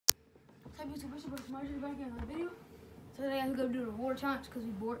Type YouTube, Bishop, but Marjorie back in the video. So today I'm gonna do the water challenge because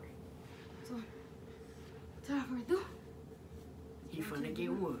we bored. So, time for it through. You finna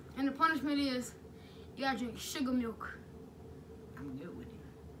get what? And the punishment is, you gotta drink sugar milk. I'm good with it.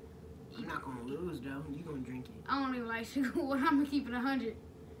 I'm not gonna lose though. You gonna drink it. I don't even like sugar water. I'm gonna keep it 100.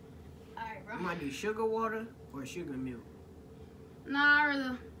 Alright, bro. You might do sugar water or sugar milk. Nah, I'd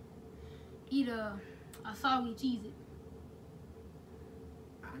rather eat a soggy Cheez-It.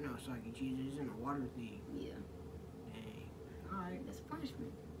 I know soggy cheese is in a water thing. Yeah. Dang. Alright. That's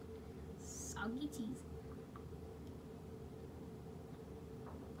punishment. Soggy Cheez-It.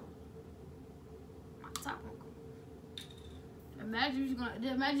 My top one. Imagine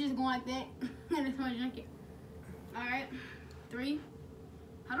just going like that and then somebody drink it. Alright. 3.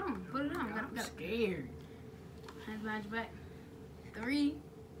 Hold on. Put it on. I'm scared. Hands behind your back. 3,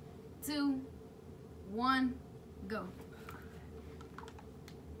 2, 1, go.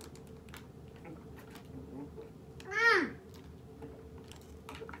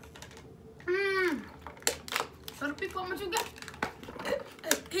 So the people, how much you got?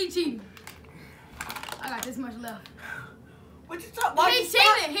 He cheating. I got this much left. What you talking about? He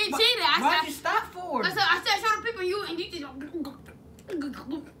cheated. He cheated. Why'd you stop for? I said, show the people you and you just.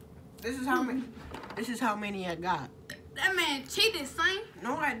 This is how many I got. That man cheated, son.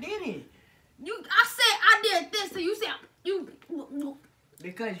 No, I didn't. I said I did this, so you said you.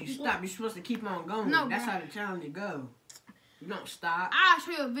 Because you stopped. You're supposed to keep on going. No, that's bro. how the challenge go. You don't stop. I'll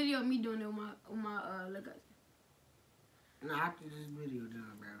show you a video of me doing it with my look at. No, after this video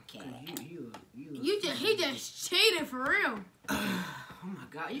done, bro. Cause He just cheated for real. Oh my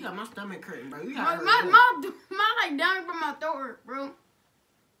god, you got my stomach hurting, bro. You My got like down from my throat, bro.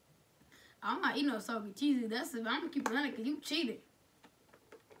 I'm not eating no soggy cheesy. That's it. I'm gonna keep it 100 because you cheated.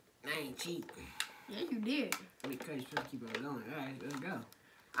 I ain't cheating. Yeah, you did. Because you're supposed to keep on going. All right, let's go.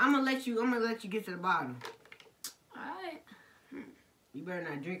 I'm gonna let you get to the bottom. All right. You better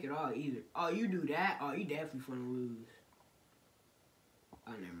not drink it all either. Oh, you do that? Oh, you definitely gonna lose.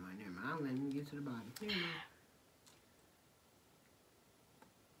 Oh, never mind. I'm letting you get to the bottom. Never mind.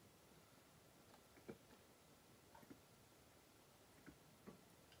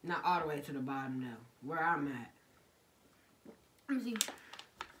 Not all the way to the bottom now. Where I'm at. Let me see.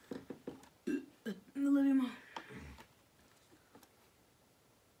 A little bit more.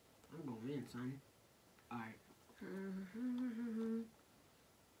 I'm going in, son. All right.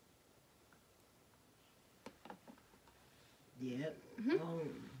 Yep.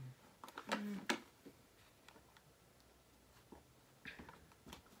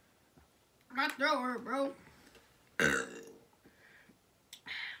 My throat hurt, bro.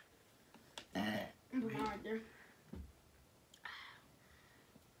 Right there.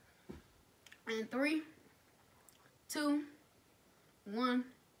 And 3, 2, 1,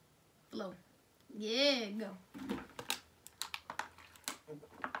 flow. Yeah, go.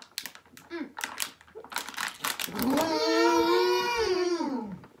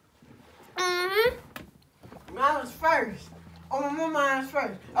 Mine was first. Oh, my mine was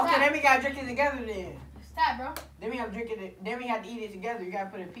first. Okay, then we gotta drink it together then. Stop, bro. Then we have to drink it. Then we have to eat it together. You gotta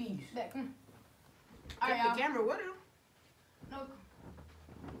put it in peace. Back. All Get right, the camera with him. No.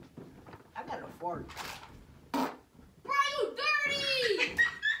 I got a fork. Bro, you dirty!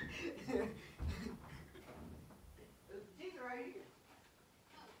 These are right here.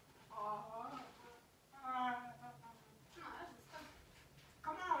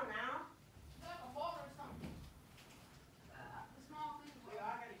 Come on now. Like a ball or something. The small thing. I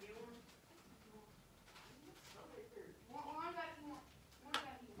gotta get one. One got you one. One got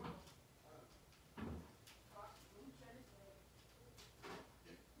you one.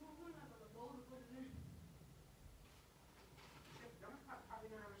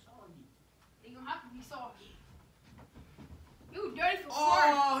 They gonna have to be soggy. You dirty for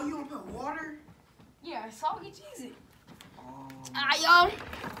farting. Oh, you gonna put water? Yeah, soggy cheesy. Oh. Alright, y'all.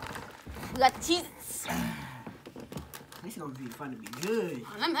 We got the cheeses. This is gonna be fun to be good.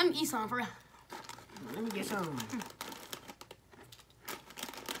 Let me eat some for real. Let me get some.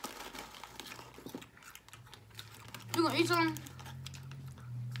 You gonna eat some?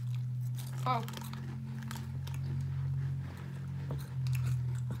 Oh.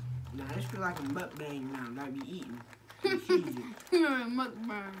 Nah, this feel like a mukbang now. Like be eating. Cheesy.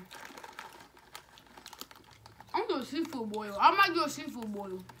 Mukbang. I'm gonna do a seafood boil. I might do a seafood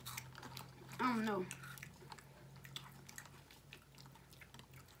boil. I don't know.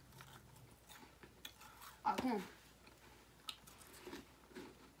 Alright, come on.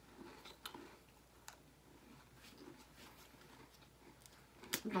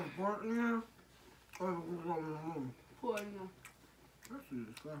 You gonna pour it in there? Or Pour it in there. That's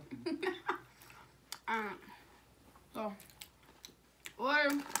disgusting. So, or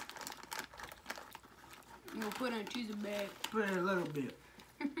you gonna put in a cheese bag. Put in a little bit.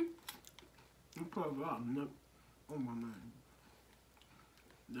 You put a lot. No. Oh my man.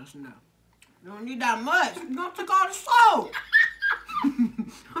 That's enough. You don't need that much. You don't take all the salt.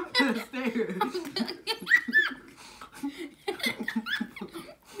 I'm gonna stay here.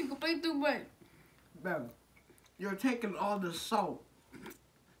 You can play too much. Bro, you're taking all the salt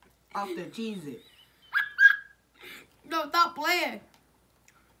off the cheese. No, stop playing.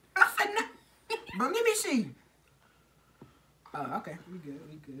 I said no. Bro, let me see. Oh, okay. We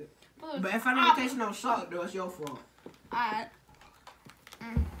good. But if I don't taste no salt, though, it's your fault. Alright.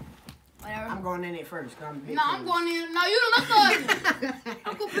 Whatever. I'm going in it first. No, I'm going in. No, you look good.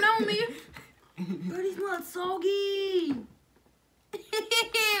 I'm cooking on me. Bro, these muds soggy.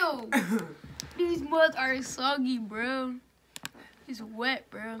 Ew. These muds are soggy, bro. It's wet,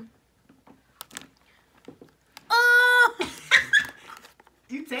 bro. Oh!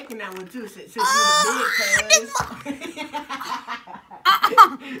 You taking that one too, since you're the big cuz.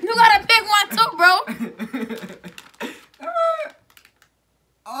 You gotta pick one too, bro.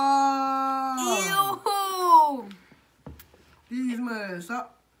 Oh. Ew. These muds,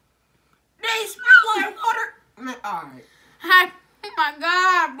 they smell like water. Man, alright. Oh my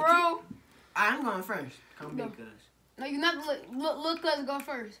god, bro. I'm going first. Come big cuz. No, you not look cuz go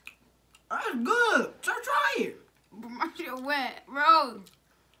first. That's good. So try it. My shit wet, bro.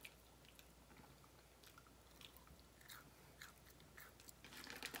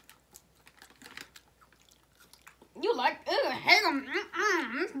 You like it? Hang on.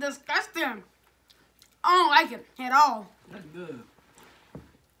 It's disgusting. I don't like it at all. That's good.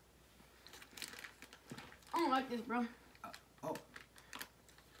 I don't like this, bro. Oh.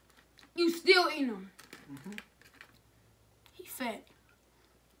 You still eating them. Mm-hmm. He fat.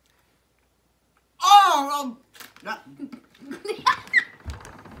 Oh, that.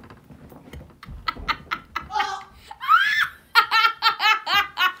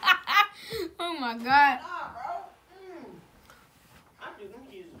 Oh my god. Nah, bro. I think them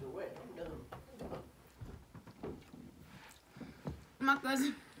cheeses are wet. I'm done. My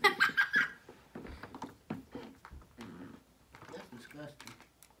cousin. That's disgusting.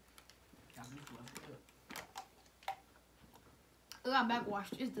 It got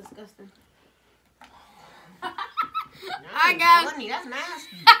backwashed. It's disgusting. Alright, guys. Funny. That's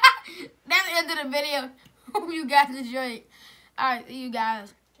nasty. That's the end of the video. Hope you guys enjoyed. Alright, see you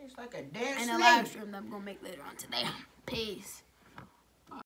guys Tastes like a dead in snake. the live stream that I'm gonna make later on today. Peace.